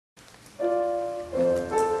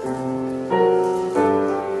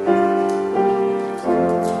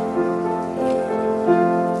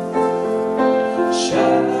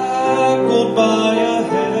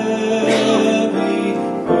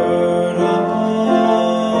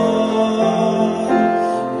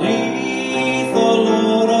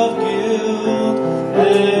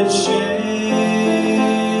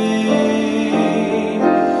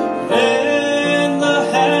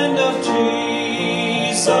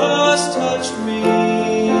just touched me,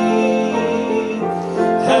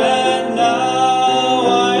 and now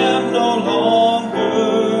I am no longer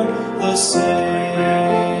the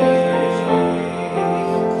same.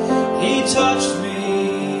 He touched me,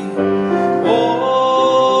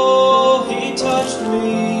 oh, He touched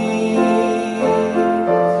me,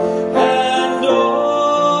 and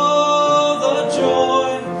oh, the joy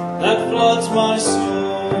that floods my soul.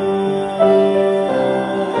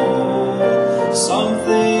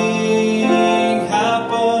 Something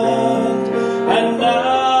happened, and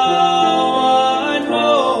now I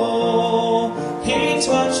know He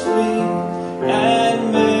touched me and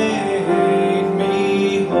made me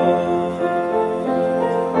whole.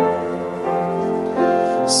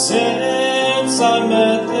 Since I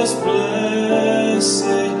met this blessed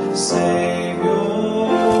Savior,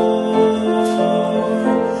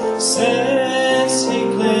 since He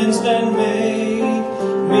cleansed and made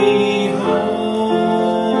me whole,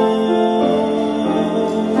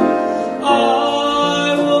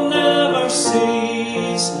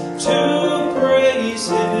 cease to praise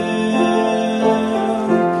Him.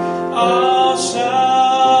 I'll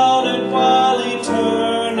shout it while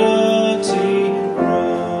eternity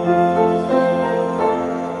grows.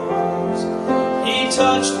 He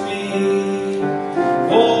touched me,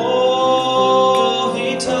 oh, He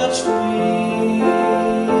touched me,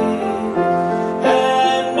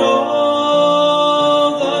 and oh,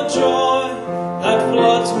 the joy that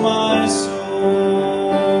floods my soul.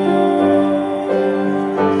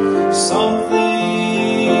 Something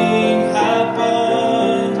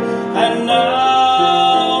happened, and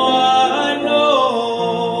now I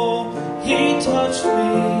know He touched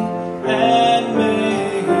me and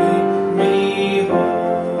made me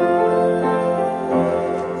whole.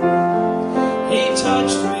 He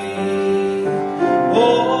touched me,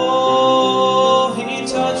 oh, He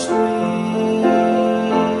touched me,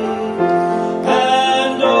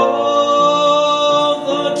 and oh,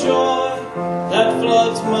 the joy that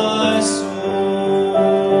floods my soul.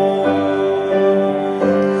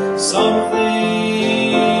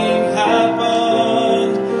 Something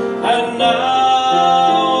happened, and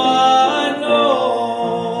now I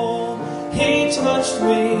know He touched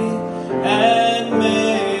me.